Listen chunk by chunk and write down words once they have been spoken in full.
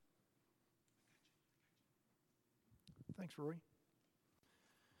Thanks, Rory.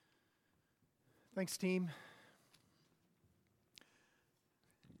 Thanks, team.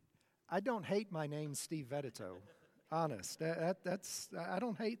 I don't hate my name, Steve Vedito. Honest. That's I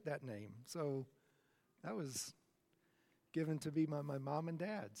don't hate that name. So that was given to be my mom and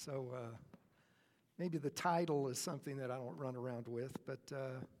dad. So maybe the title is something that I don't run around with. But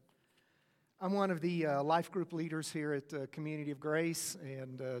I'm one of the life group leaders here at Community of Grace,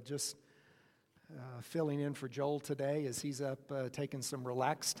 and just filling in for Joel today as he's up taking some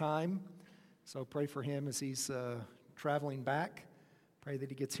relaxed time. So pray for him as he's traveling back. Pray that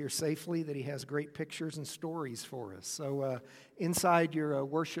he gets here safely, that he has great pictures and stories for us. So inside your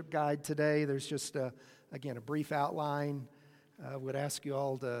worship guide today, there's just, again, a brief outline. I would ask you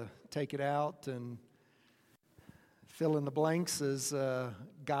all to take it out and fill in the blanks as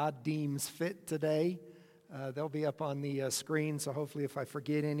God deems fit today. They'll be up on the screen, so hopefully if I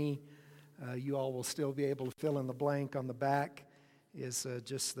forget any, you all will still be able to fill in the blank. On the back is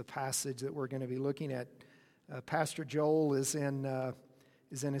just the passage that we're going to be looking at. Pastor Joel is in a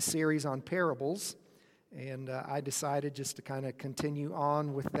series on parables, and I decided just to kind of continue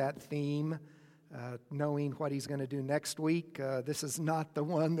on with that theme, knowing what he's going to do next week. This is not the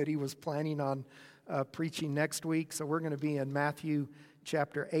one that he was planning on preaching next week, so we're going to be in Matthew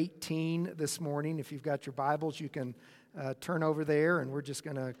chapter 18 this morning. If you've got your Bibles, you can turn over there, and we're just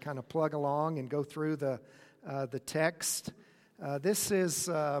going to kind of plug along and go through the text. This is,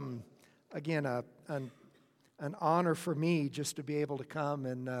 again, an honor for me just to be able to come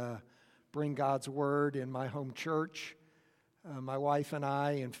and bring God's Word in my home church. My wife and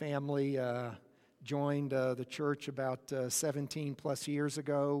I and family joined the church about 17 plus years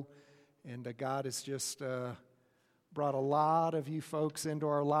ago, and God has just brought a lot of you folks into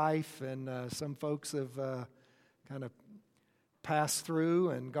our life, and some folks have kind of passed through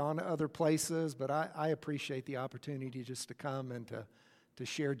and gone to other places, but I appreciate the opportunity just to come and to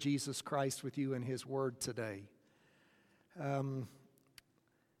share Jesus Christ with you and His Word today.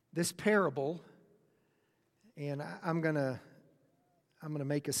 This parable, and I'm gonna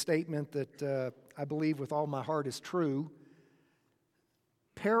make a statement that I believe with all my heart is true.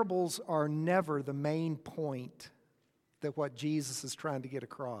 Parables are never the main point that what Jesus is trying to get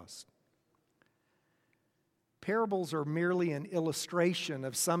across. Parables are merely an illustration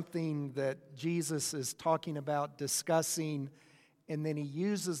of something that Jesus is talking about, discussing, and then he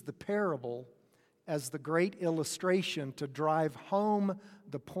uses the parable as the great illustration to drive home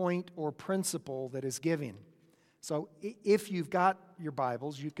the point or principle that is given. So if you've got your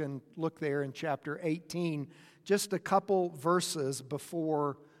Bibles, you can look there in chapter 18, just a couple verses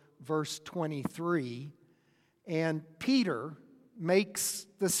before verse 23. And Peter makes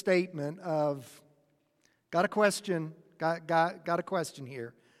the statement of, got a question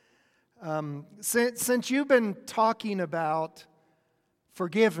here. Since you've been talking about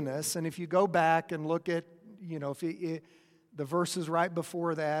forgiveness, and if you go back and look at, the verses right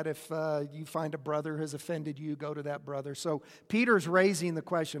before that, if you find a brother has offended you, go to that brother. So Peter's raising the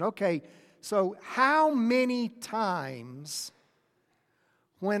question, okay, so how many times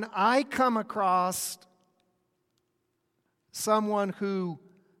when I come across someone who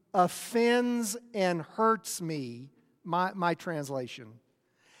offends and hurts me, my translation,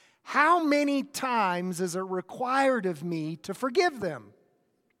 how many times is it required of me to forgive them?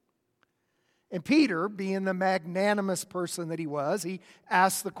 And Peter, being the magnanimous person that he was, he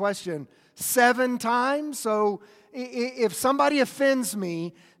asked the question, 7 times? So if somebody offends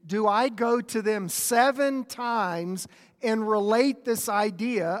me, do I go to them 7 times and relate this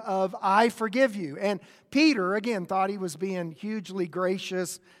idea of I forgive you? And Peter, again, thought he was being hugely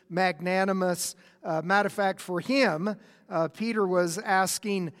gracious, magnanimous. Matter of fact, for him, Peter was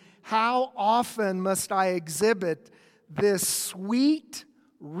asking, how often must I exhibit this sweet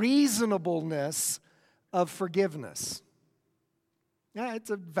reasonableness of forgiveness? Yeah, it's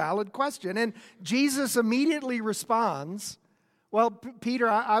a valid question. And Jesus immediately responds, well, Peter,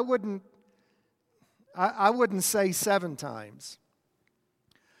 I wouldn't say 7 times,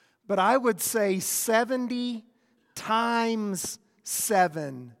 but I would say 70 times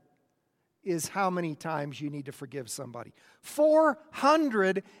 7 is how many times you need to forgive somebody.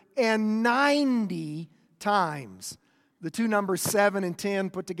 490 times. The two numbers 7 and 10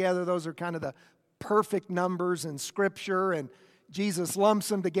 put together, those are kind of the perfect numbers in Scripture, and Jesus lumps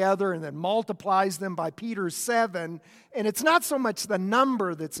them together and then multiplies them by Peter's 7. And it's not so much the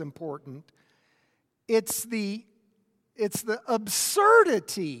number that's important, it's the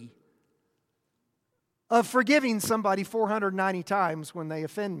absurdity of forgiving somebody 490 times when they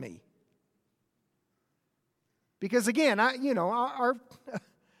offend me. Because again,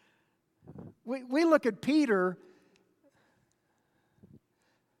 we look at Peter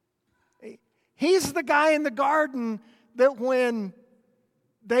He's the guy in the garden that when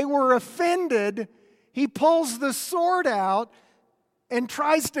they were offended, he pulls the sword out and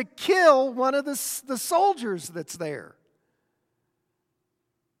tries to kill one of the soldiers that's there.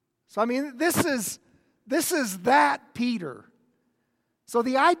 So, I mean, this is that Peter. So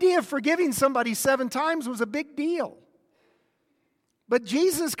the idea of forgiving somebody 7 times was a big deal. But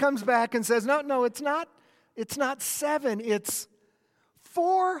Jesus comes back and says, no, it's not 7, it's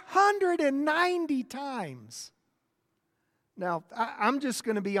 490 times. Now, I'm just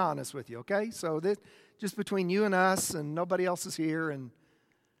going to be honest with you, okay? So this just between you and us, and nobody else is here, and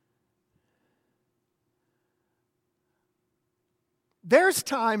there's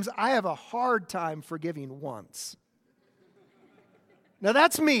times I have a hard time forgiving once. Now,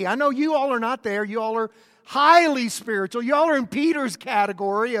 that's me. I know you all are not there. You all are highly spiritual. You all are in Peter's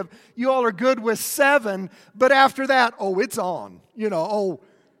category of you all are good with 7. But after that, it's on.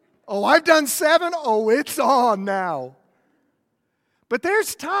 I've done 7. It's on now. But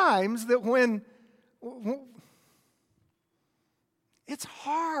there's times that when it's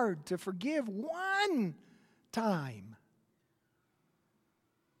hard to forgive one time.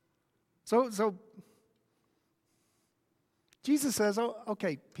 So Jesus says,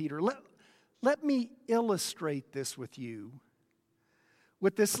 okay, Peter, let me illustrate this with you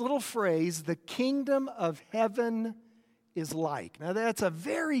with this little phrase, the kingdom of heaven is like. Now, that's a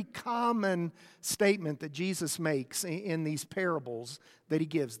very common statement that Jesus makes in these parables that he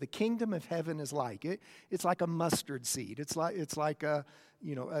gives. The kingdom of heaven is like. It's like a mustard seed. It's like a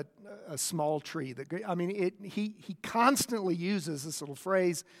small tree. He constantly uses this little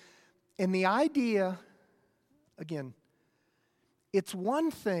phrase. And the idea, again, it's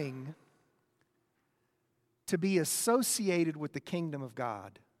one thing to be associated with the kingdom of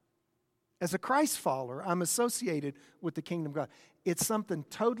God. As a Christ follower, I'm associated with the kingdom of God. It's something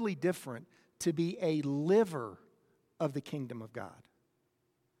totally different to be a liver of the kingdom of God.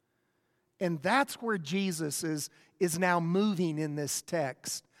 And that's where Jesus is now moving in this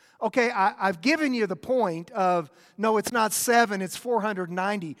text. Okay, I've given you the point of, no, it's not 7, it's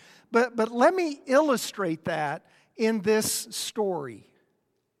 490. But let me illustrate that in this story.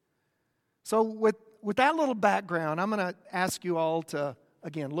 So with that little background, I'm going to ask you all to,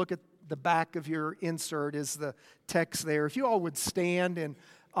 again, look at the back of your insert is the text there. If you all would stand in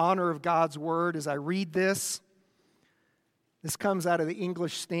honor of God's word as I read this. This comes out of the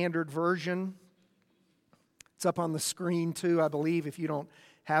English Standard Version. It's up on the screen too, I believe, if you don't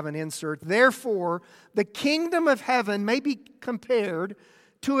have an insert. Therefore, the kingdom of heaven may be compared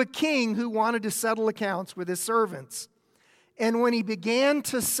to a king who wanted to settle accounts with his servants. And when he began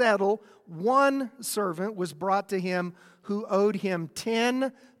to settle, one servant was brought to him who owed him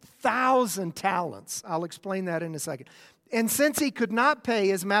 10,000 talents. I'll explain that in a second. And since he could not pay,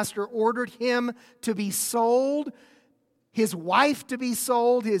 his master ordered him to be sold, his wife to be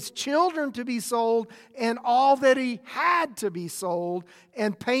sold, his children to be sold, and all that he had to be sold,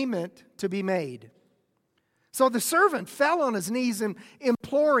 and payment to be made. So the servant fell on his knees and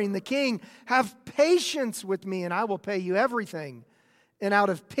imploring the king, "Have patience with me, and I will pay you everything." And out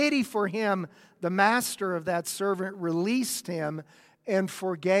of pity for him, the master of that servant released him and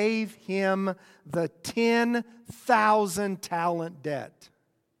forgave him the 10,000 talent debt.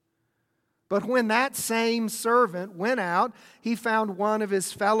 But when that same servant went out, he found one of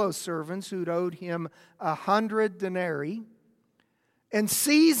his fellow servants who'd owed him 100 denarii. And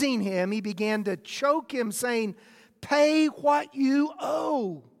seizing him, he began to choke him, saying, "Pay what you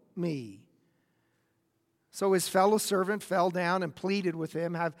owe me." So his fellow servant fell down and pleaded with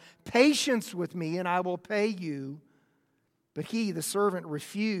him, "Have patience with me, and I will pay you." But he, the servant,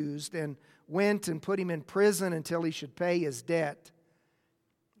 refused and went and put him in prison until he should pay his debt.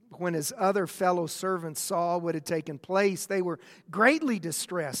 When his other fellow servants saw what had taken place, they were greatly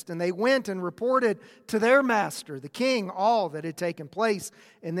distressed, and they went and reported to their master, the king, all that had taken place.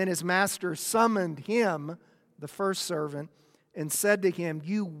 And then his master summoned him, the first servant, and said to him,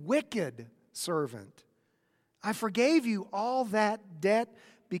 "You wicked servant, I forgave you all that debt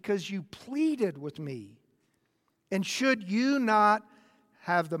because you pleaded with me. And should you not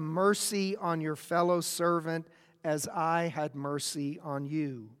have the mercy on your fellow servant as I had mercy on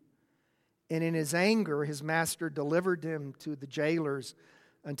you?" And in his anger, his master delivered him to the jailers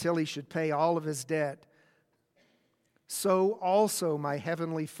until he should pay all of his debt. So also my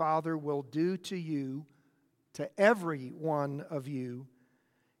heavenly Father will do to you, to every one of you,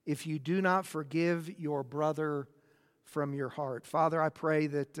 if you do not forgive your brother from your heart. Father, I pray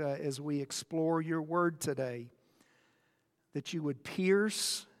that as we explore your word today, that you would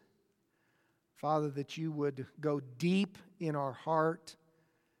pierce, Father, that you would go deep in our heart,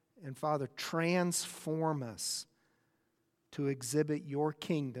 And Father, transform us to exhibit your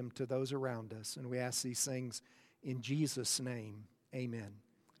kingdom to those around us. And we ask these things in Jesus' name. Amen.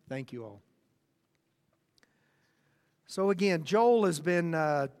 Thank you all. So again, Joel has been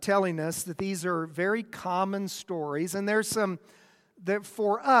telling us that these are very common stories, and there's some, that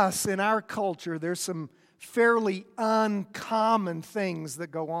for us in our culture, there's some fairly uncommon things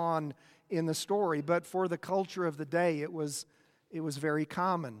that go on in the story, but for the culture of the day, it was very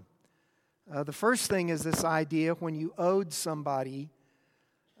common. The first thing is this idea when you owed somebody,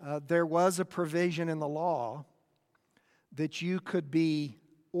 there was a provision in the law that you could be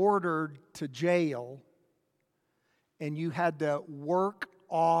ordered to jail and you had to work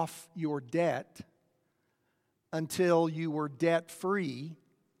off your debt until you were debt-free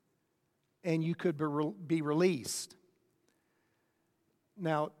and you could be released.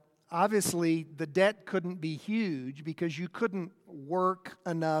 Now, obviously, the debt couldn't be huge because you couldn't work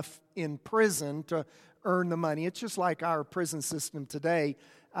enough in prison to earn the money. It's just like our prison system today.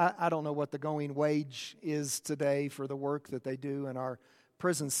 I don't know what the going wage is today for the work that they do in our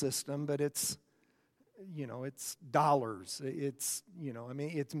prison system, but it's dollars. It's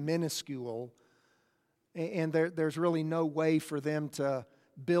minuscule. And there's really no way for them to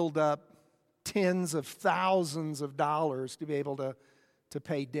build up tens of thousands of dollars to be able to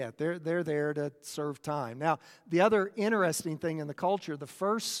pay debt. They're there to serve time. Now, the other interesting thing in the culture, the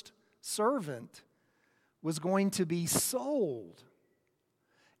first servant was going to be sold.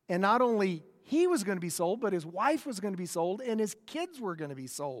 And not only he was going to be sold, but his wife was going to be sold, and his kids were going to be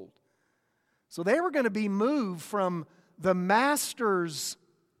sold. So they were going to be moved from the master's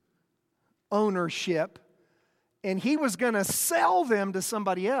ownership, and he was going to sell them to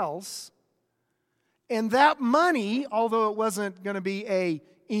somebody else. And that money, although it wasn't going to be an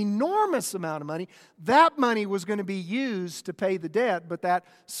enormous amount of money, that money was going to be used to pay the debt, but that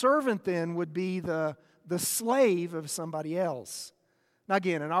servant then would be the slave of somebody else. Now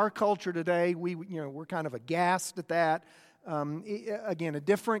again, in our culture today, we're kind of aghast at that. Again, a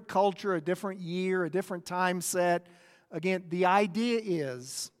different culture, a different year, a different time set. Again, the idea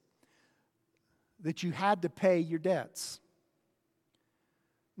is that you had to pay your debts.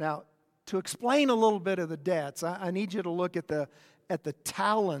 Now, to explain a little bit of the debts, I need you to look at the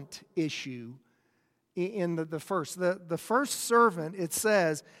talent issue in the first. The first servant, it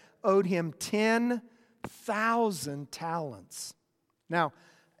says, owed him 10,000 talents. Now,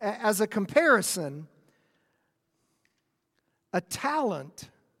 as a comparison, a talent,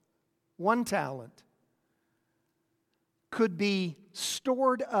 one talent, could be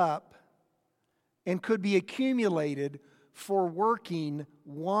stored up and could be accumulated for working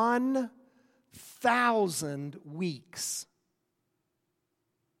 1,000 weeks.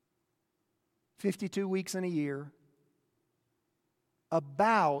 52 weeks in a year.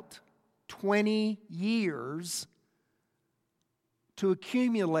 About 20 years to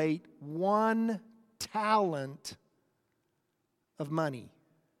accumulate 1 talent of money.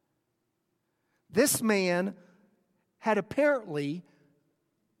 This man had apparently,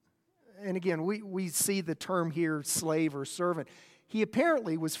 and again, we see the term here, slave or servant. He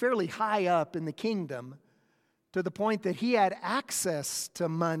apparently was fairly high up in the kingdom to the point that he had access to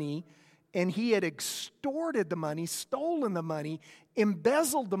money and he had extorted the money, stolen the money,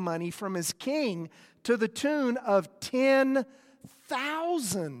 embezzled the money from his king to the tune of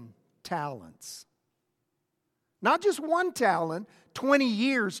 10,000 talents. Not just 1 talent, 20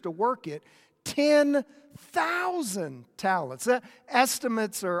 years to work it, 10,000 talents.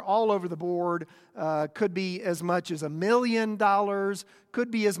 Estimates are all over the board. Could be as much as $1 million,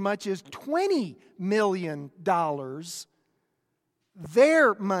 could be as much as $20 million.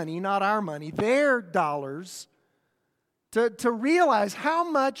 Their money, not our money, their dollars, to realize how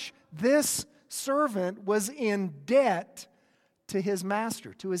much this servant was in debt to his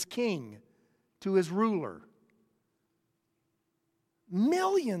master, to his king, to his ruler.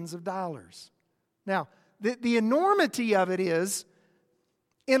 Millions of dollars. Now, the enormity of it is,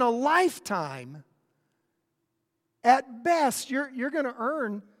 in a lifetime, at best, you're going to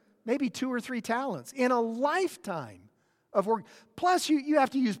earn maybe 2 or 3 talents. In a lifetime of work. Plus, you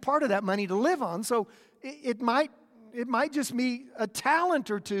have to use part of that money to live on, so it might just be a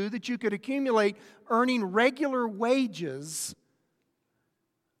talent or two that you could accumulate earning regular wages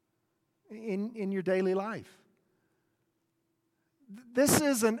in your daily life. This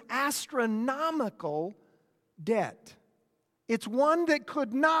is an astronomical debt. It's one that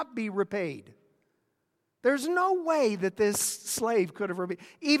could not be repaid. There's no way that this slave could have repaid.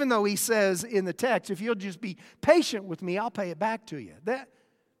 Even though he says in the text, if you'll just be patient with me, I'll pay it back to you.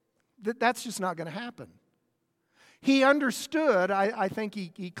 That's just not going to happen. He understood, I think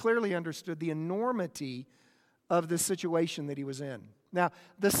he clearly understood the enormity of the situation that he was in. Now,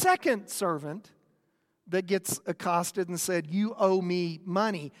 the second servant that gets accosted and said, "You owe me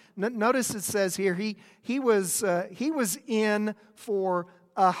money." Notice it says here, he was in for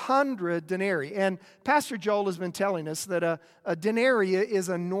 100 denarii. And Pastor Joel has been telling us that a denarii is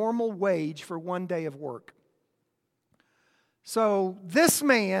a normal wage for one day of work. So this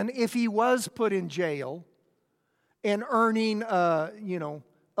man, if he was put in jail and earning, a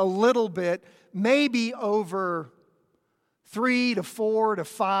little bit, maybe over 3 to 4 to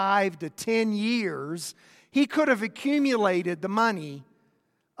 5 to 10 years, he could have accumulated the money,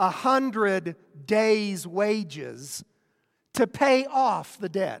 100 days' wages, to pay off the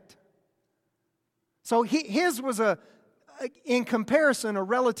debt. So his was, in comparison, a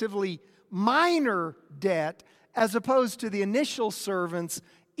relatively minor debt as opposed to the initial servant's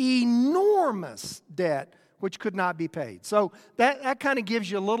enormous debt, which could not be paid. So that kind of gives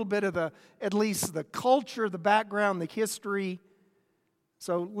you a little bit of at least the culture, the background, the history.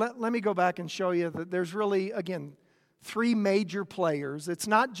 So let me go back and show you that there's really, again, 3 major players. It's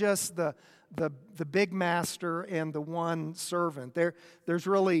not just the big master and the one servant. There's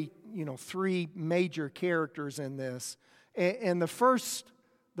really, 3 major characters in this. And the first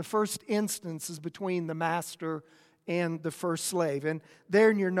instance is between the master and the first slave. And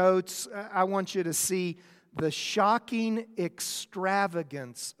there in your notes, I want you to see the shocking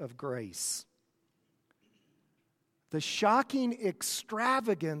extravagance of grace. The shocking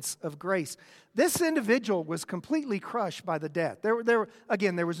extravagance of grace. This individual was completely crushed by the debt. There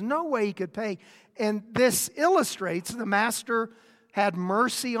was no way he could pay. And this illustrates the master had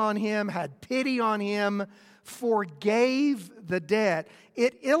mercy on him, had pity on him, forgave the debt.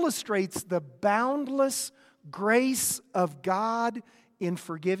 It illustrates the boundless grace of God in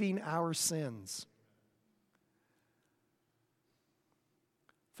forgiving our sins.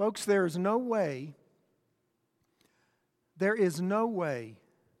 Folks, there is no way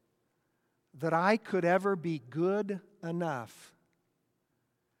that I could ever be good enough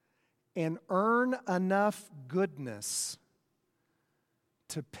and earn enough goodness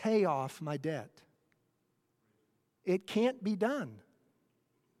to pay off my debt. It can't be done.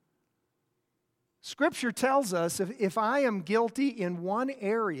 Scripture tells us if I am guilty in one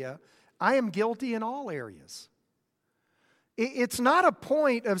area, I am guilty in all areas. It's not a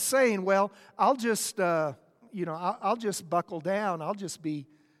point of saying, well, I'll just buckle down. I'll just be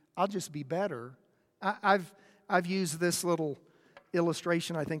better. I've used this little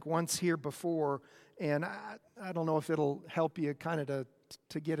illustration, I think, once here before, and I don't know if it'll help you kind of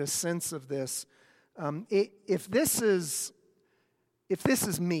to get a sense of this. If this is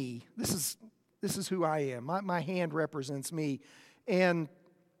me, this is who I am. My hand represents me, and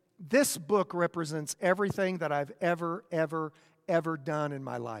this book represents everything that I've ever done in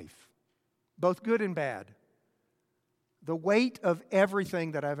my life, both good and bad. The weight of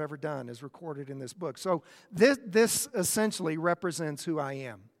everything that I've ever done is recorded in this book. So this essentially represents who I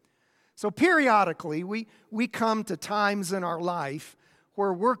am. So periodically, we come to times in our life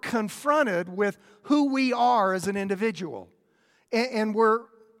where we're confronted with who we are as an individual. And we're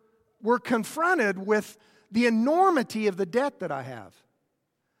confronted with the enormity of the debt that I have.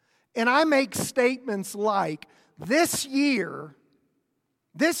 And I make statements like, this year,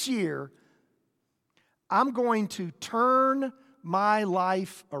 I'm going to turn my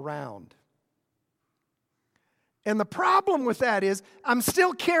life around. And the problem with that is I'm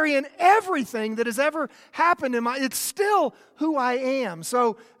still carrying everything that has ever happened in it's still who I am.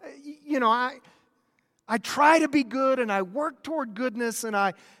 So, I try to be good and I work toward goodness and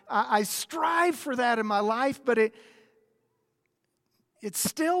I strive for that in my life, but it's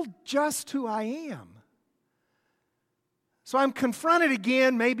still just who I am. So I'm confronted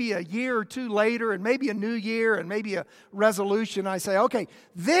again, maybe a year or two later, and maybe a new year, and maybe a resolution. I say, okay,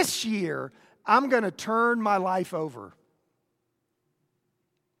 this year, I'm going to turn my life over.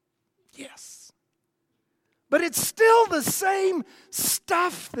 Yes. But it's still the same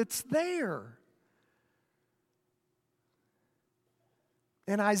stuff that's there.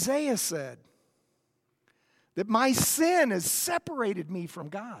 And Isaiah said that my sin has separated me from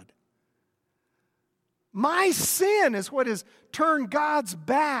God. My sin is what has turned God's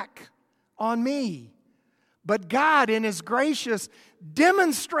back on me. But God, in His gracious,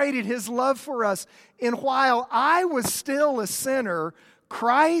 demonstrated His love for us. And while I was still a sinner,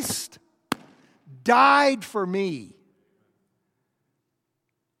 Christ died for me.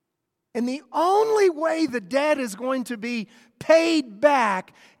 And the only way the debt is going to be paid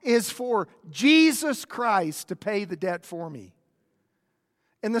back is for Jesus Christ to pay the debt for me.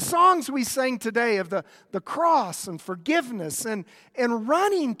 And the songs we sang today of the cross and forgiveness and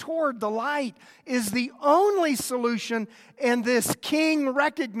running toward the light is the only solution. And this king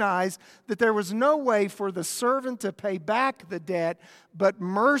recognized that there was no way for the servant to pay back the debt, but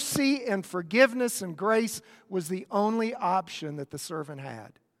mercy and forgiveness and grace was the only option that the servant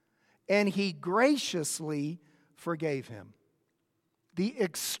had. And he graciously forgave him. The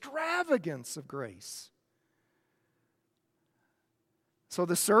extravagance of grace. So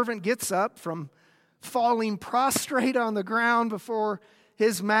the servant gets up from falling prostrate on the ground before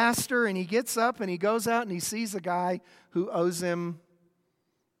his master, and he gets up and he goes out and he sees a guy who owes him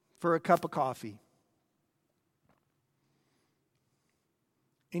for a cup of coffee.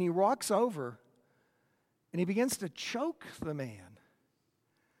 And he walks over and he begins to choke the man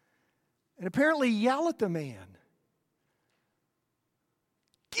and apparently yell at the man.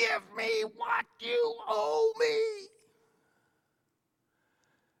 Give me what you owe me.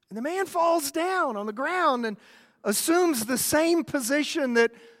 And the man falls down on the ground and assumes the same position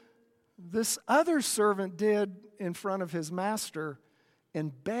that this other servant did in front of his master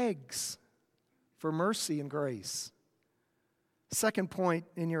and begs for mercy and grace. Second point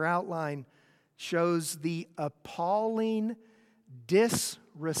in your outline shows the appalling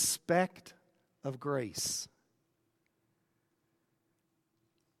disrespect of grace.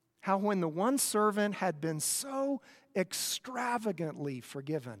 How when the one servant had been so extravagantly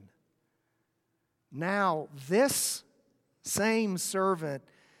forgiven, now this same servant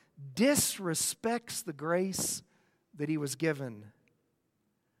disrespects the grace that he was given.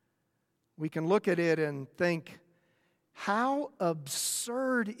 We can look at it and think how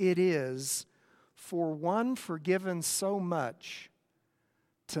absurd it is for one forgiven so much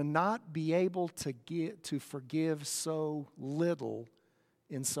to not be able to forgive so little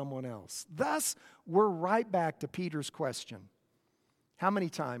in someone else. Thus, we're right back to Peter's question. How many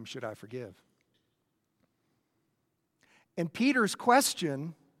times should I forgive? And Peter's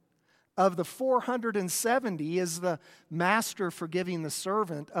question of the 470 is the master forgiving the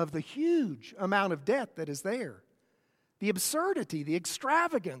servant of the huge amount of debt that is there. The absurdity, the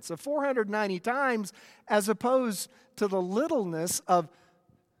extravagance of 490 times as opposed to the littleness of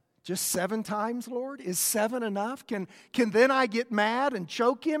just 7 times, Lord? Is 7 enough? Can then I get mad and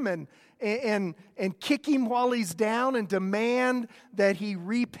choke him and kick him while he's down and demand that he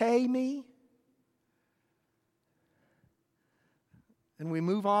repay me? And we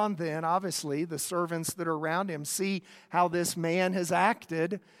move on then, obviously, the servants that are around him see how this man has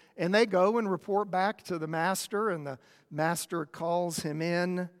acted, and they go and report back to the master, and the master calls him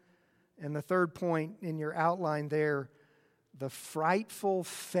in. And the third point in your outline there, the frightful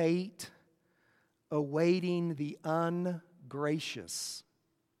fate awaiting the ungracious.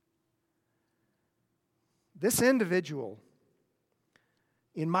 This individual,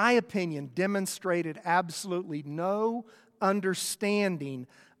 in my opinion, demonstrated absolutely no understanding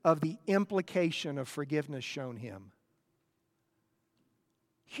of the implication of forgiveness shown him.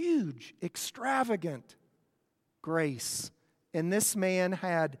 Huge, extravagant grace. And this man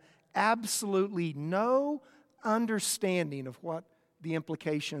had absolutely no understanding of what the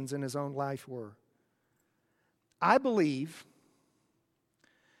implications in his own life were. I believe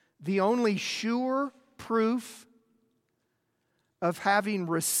the only sure proof of having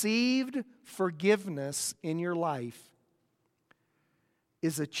received forgiveness in your life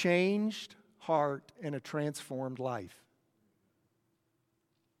is a changed heart and a transformed life.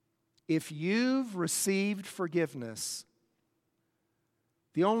 If you've received forgiveness,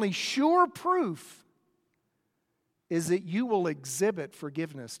 the only sure proof is that you will exhibit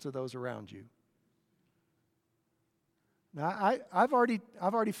forgiveness to those around you. Now, I've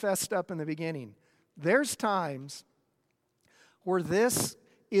already fessed up in the beginning. There's times where this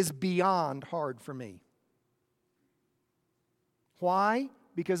is beyond hard for me. Why?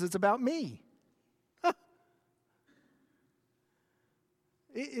 Because it's about me.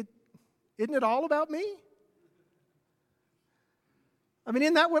 Isn't it all about me? I mean,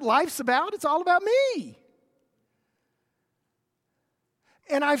 isn't that what life's about? It's all about me.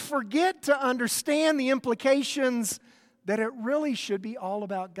 And I forget to understand the implications that it really should be all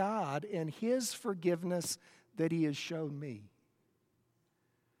about God and His forgiveness that He has shown me.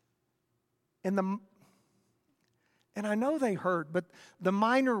 And I know they hurt, but the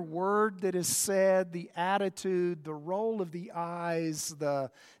minor word that is said, the attitude, the roll of the eyes,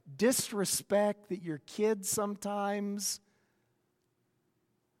 the disrespect that your kids sometimes,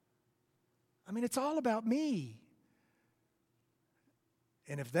 I mean, it's all about me.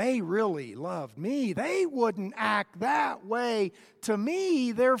 And if they really loved me, they wouldn't act that way to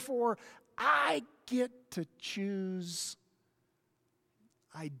me. Therefore, I get to choose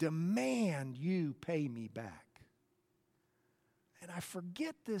I demand you pay me back. And I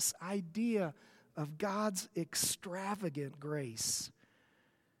forget this idea of God's extravagant grace.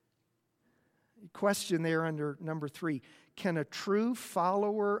 Question there under number 3. Can a true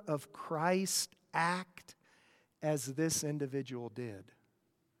follower of Christ act as this individual did?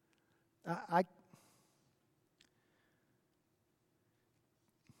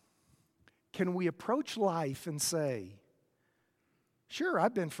 Can we approach life and say, sure,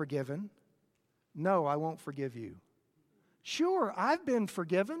 I've been forgiven. No, I won't forgive you. Sure, I've been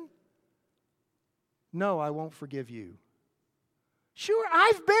forgiven. No, I won't forgive you. Sure,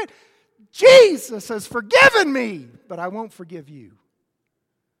 Jesus has forgiven me, but I won't forgive you.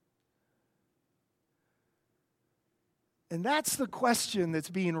 And that's the question that's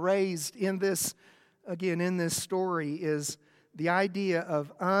being raised in this, again, in this story, is the idea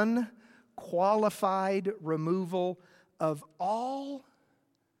of unqualified removal of all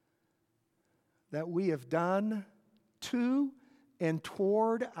that we have done to and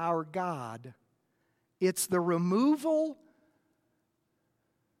toward our God. It's the removal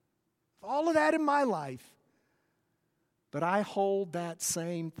of all of that in my life, but I hold that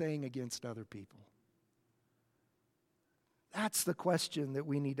same thing against other people. That's the question that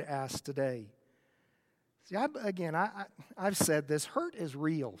we need to ask today. See, I've said this. Hurt is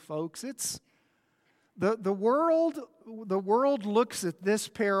real, folks. It's the world looks at this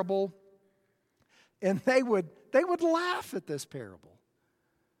parable, and they would laugh at this parable,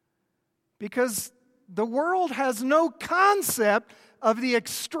 because the world has no concept of the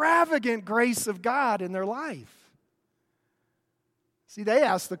extravagant grace of God in their life. See, they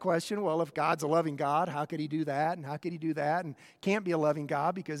ask the question, well, if God's a loving God, how could He do that? And how could He do that? And can't be a loving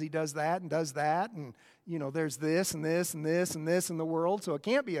God because He does that and does that. And, there's this and this and this and this in the world, so it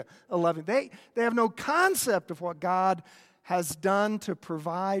can't be a loving. They have no concept of what God has done to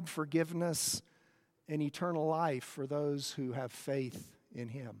provide forgiveness and eternal life for those who have faith in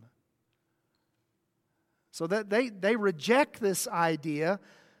Him. So that they reject this idea,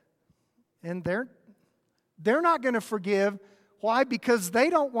 and they're not going to forgive. Why? Because they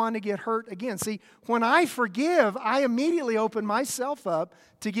don't want to get hurt again. See, when I forgive, I immediately open myself up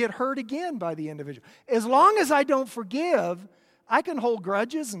to get hurt again by the individual. As long as I don't forgive, I can hold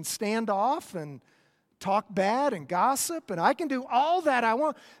grudges and stand off and talk bad and gossip, and I can do all that I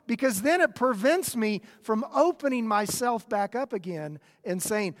want, because then it prevents me from opening myself back up again and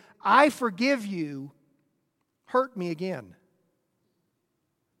saying, I forgive you, hurt me again.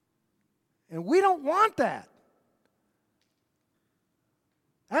 And we don't want that.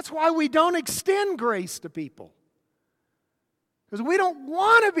 That's why we don't extend grace to people, because we don't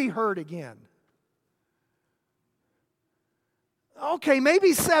want to be hurt again. Okay,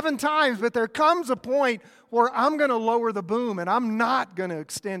 maybe 7 times, but there comes a point where I'm going to lower the boom and I'm not going to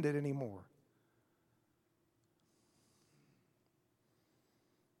extend it anymore.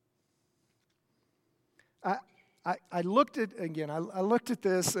 I looked at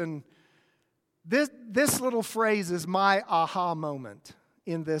this, and this little phrase is my aha moment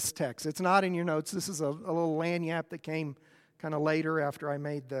in this text. It's not in your notes. This is a little lanyap that came kind of later after I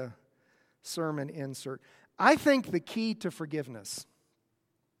made the sermon insert. I think the key to forgiveness,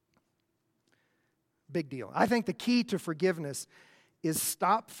 big deal. I think the key to forgiveness is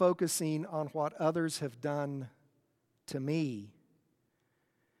stop focusing on what others have done to me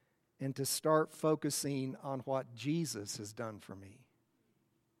and to start focusing on what Jesus has done for me.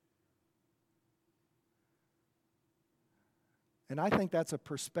 And I think that's a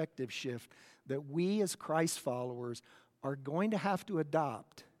perspective shift that we as Christ followers are going to have to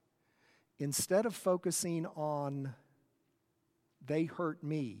adopt. Instead of focusing on they hurt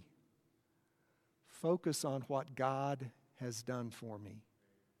me, focus on what God has done for me.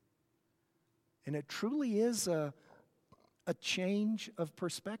 And it truly is a change of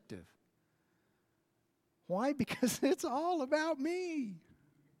perspective. Why? Because it's all about me.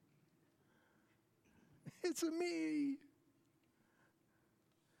 It's a me.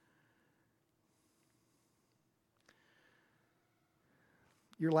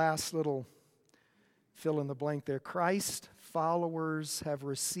 Your last little fill in the blank there. Christ followers have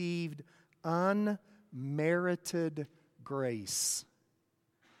received unmerited grace.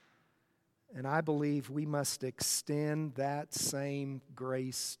 And I believe we must extend that same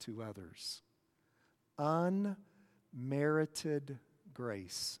grace to others. Unmerited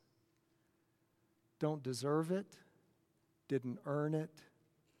grace. Don't deserve it. Didn't earn it.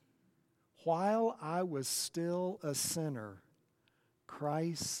 While I was still a sinner,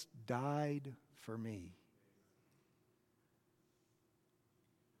 Christ died for me.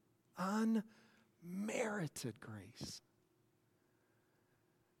 Unmerited grace.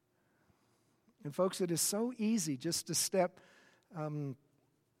 And folks, it is so easy just to step.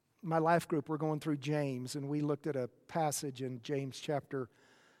 My life group, we're going through James, and we looked at a passage in James chapter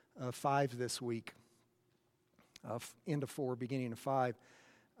 5 this week, end of 4, beginning of 5,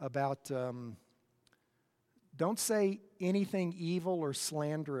 about don't say anything evil or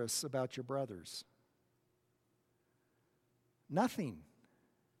slanderous about your brothers. Nothing.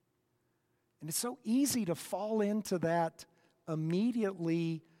 And it's so easy to fall into that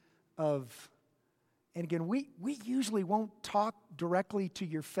immediately of, and again, we usually won't talk directly to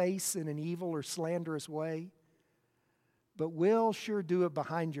your face in an evil or slanderous way, but we'll sure do it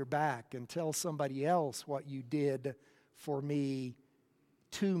behind your back and tell somebody else what you did for me,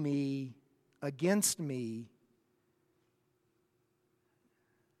 to me, against me.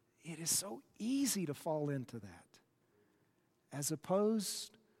 It is so easy to fall into that, as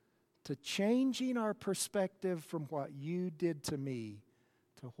opposed to changing our perspective from what you did to me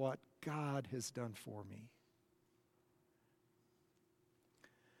to what God has done for me.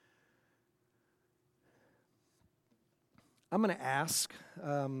 I'm going to ask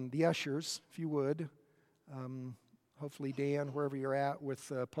the ushers, if you would, hopefully Dan, wherever you're at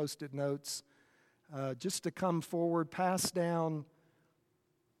with Post-it notes, just to come forward, pass down.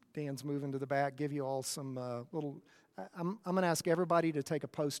 Dan's moving to the back, give you all some little. I'm going to ask everybody to take a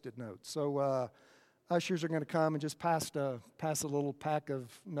Post-it note. So ushers are going to come and just pass a little pack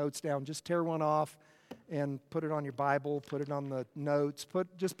of notes down. Just tear one off and put it on your Bible, put it on the notes,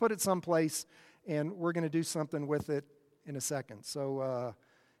 just put it someplace, and we're going to do something with it in a second. So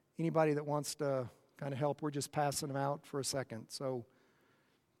anybody that wants to kind of help, we're just passing them out for a second. So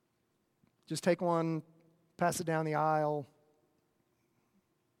just take one, pass it down the aisle.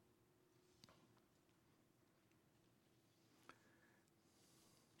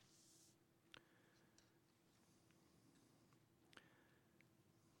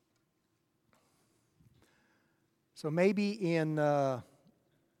 So maybe in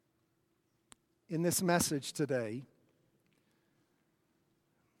this message today,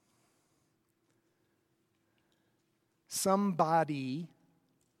 somebody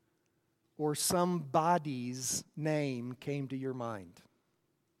or somebody's name came to your mind.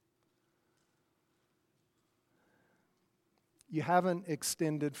 You haven't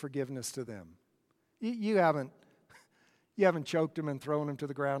extended forgiveness to them. You haven't choked them and thrown them to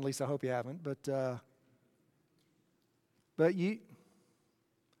the ground. At least I hope you haven't. But you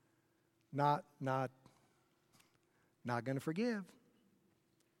not going to forgive.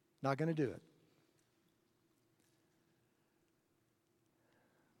 Not going to do it.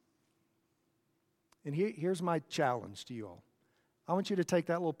 And here's my challenge to you all. I want you to take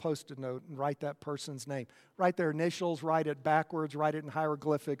that little Post-it note and write that person's name. Write their initials, write it backwards, write it in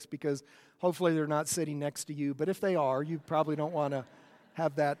hieroglyphics, because hopefully they're not sitting next to you. But if they are, you probably don't want to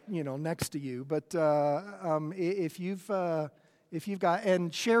have that, next to you. But if you've got,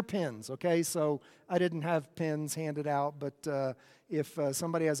 and share pens, okay? So I didn't have pens handed out, but if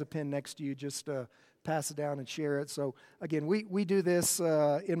somebody has a pen next to you, just pass it down and share it. So again, we do this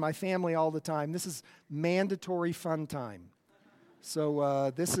in my family all the time. This is mandatory fun time.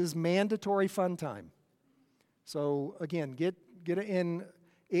 So this is mandatory fun time. So again, get it in.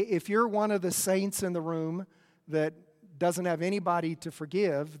 If you're one of the saints in the room that doesn't have anybody to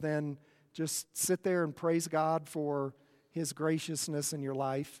forgive, then just sit there and praise God for His graciousness in your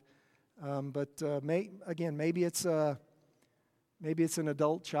life. Maybe it's an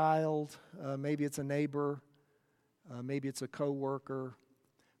adult child, maybe it's a neighbor, maybe it's a coworker,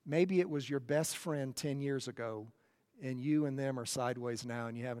 maybe it was your best friend 10 years ago, and you and them are sideways now,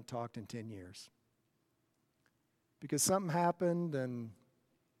 and you haven't talked in 10 years because something happened, and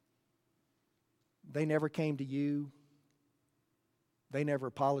they never came to you. They never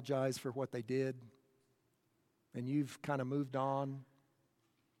apologized for what they did, and you've kind of moved on.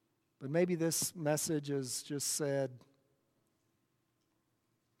 But maybe this message has just said,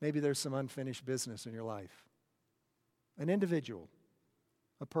 maybe there's some unfinished business in your life. An individual,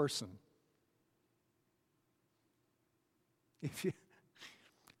 a person.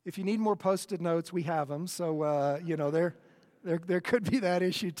 If you need more Post-it notes, we have them. So there could be that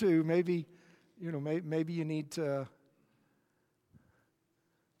issue too. Maybe you need to.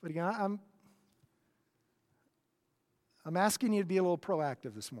 But again, I'm asking you to be a little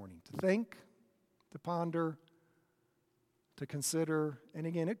proactive this morning, to think, to ponder, to consider. And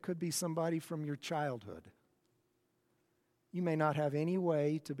again, it could be somebody from your childhood. You may not have any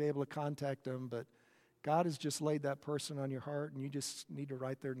way to be able to contact them, but God has just laid that person on your heart, and you just need to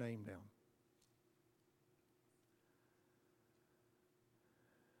write their name down.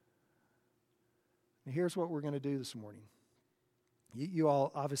 And here's what we're going to do this morning. You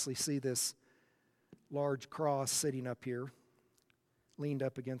all obviously see this large cross sitting up here, leaned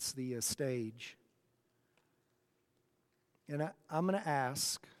up against the stage. And I'm going to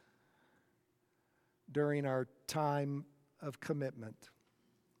ask during our time of commitment,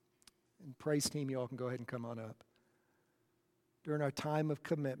 and praise team, you all can go ahead and come on up. During our time of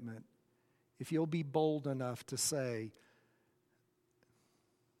commitment, if you'll be bold enough to say,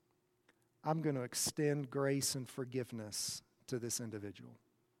 I'm going to extend grace and forgiveness to this individual.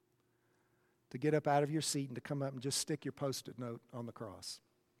 To get up out of your seat and to come up and just stick your Post-it note on the cross.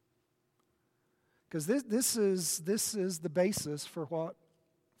 Because this is the basis for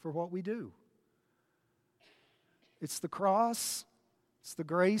what we do. It's the cross, it's the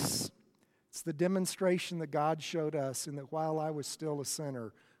grace, it's the demonstration that God showed us in that while I was still a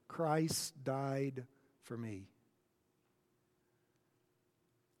sinner, Christ died for me.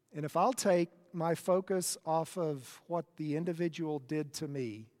 And if I'll take my focus off of what the individual did to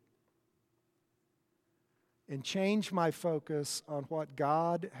me and change my focus on what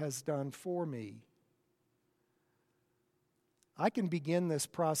God has done for me, I can begin this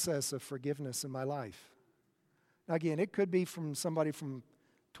process of forgiveness in my life. Now again, it could be from somebody from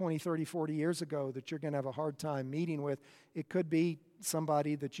 20, 30, 40 years ago that you're going to have a hard time meeting with. It could be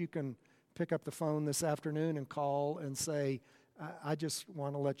somebody that you can pick up the phone this afternoon and call and say, I just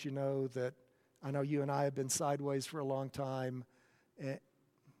want to let you know that I know you and I have been sideways for a long time, and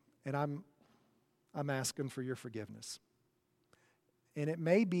I'm asking for your forgiveness. And it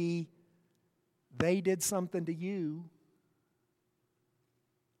may be they did something to you,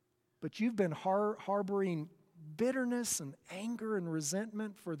 but you've been harboring bitterness and anger and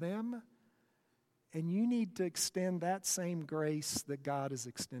resentment for them, and you need to extend that same grace that God has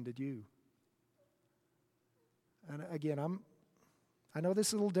extended you. And again, I know this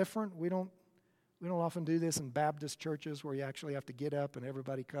is a little different. We don't often do this in Baptist churches where you actually have to get up and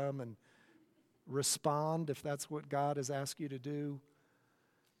everybody come and respond if that's what God has asked you to do.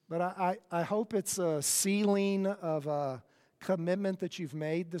 But I hope it's a sealing of a commitment that you've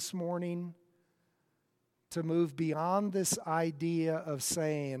made this morning to move beyond this idea of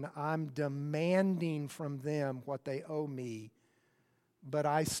saying, I'm demanding from them what they owe me, but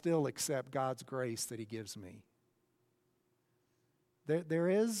I still accept God's grace that He gives me.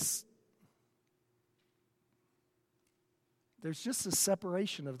 There's just a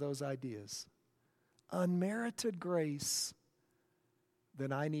separation of those ideas. Unmerited grace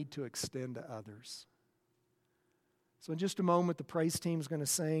that I need to extend to others. So in just a moment, the praise team is going to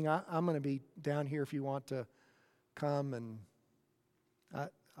sing. I'm going to be down here if you want to come, and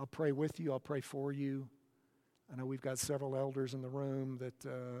I'll pray with you. I'll pray for you. I know we've got several elders in the room that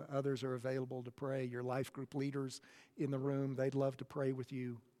others are available to pray. Your life group leaders in the room, they'd love to pray with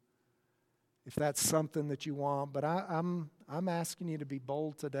you if that's something that you want. But I'm asking you to be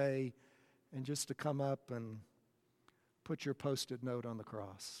bold today and just to come up and put your Post-it note on the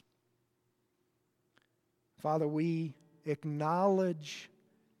cross. Father, we acknowledge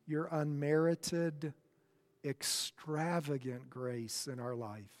your unmerited, extravagant grace in our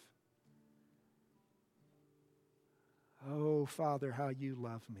life. Oh, Father, how you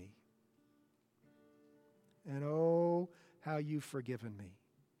love me. And oh, how you've forgiven me.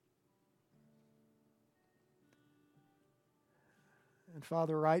 And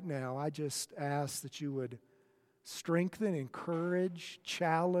Father, right now, I just ask that you would strengthen, encourage,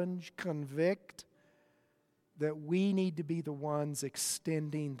 challenge, convict, that we need to be the ones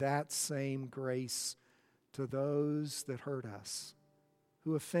extending that same grace to those that hurt us,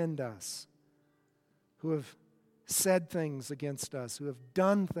 who offend us, who have said things against us, who have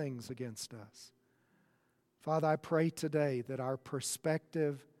done things against us. Father, I pray today that our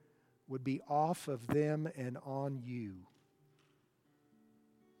perspective would be off of them and on you.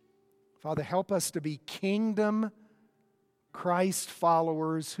 Father, help us to be kingdom Christ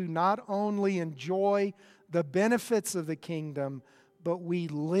followers who not only enjoy the benefits of the kingdom, but we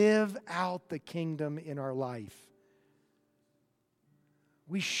live out the kingdom in our life.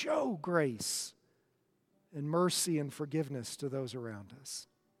 We show grace and mercy and forgiveness to those around us.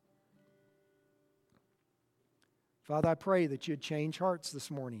 Father, I pray that you'd change hearts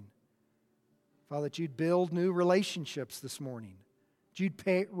this morning. Father, that you'd build new relationships this morning. That you'd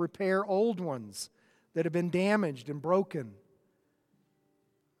repair old ones that have been damaged and broken.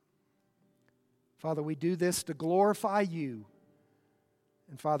 Father, we do this to glorify you.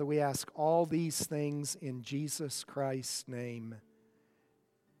 And Father, we ask all these things in Jesus Christ's name.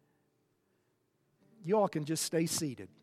 You all can just stay seated.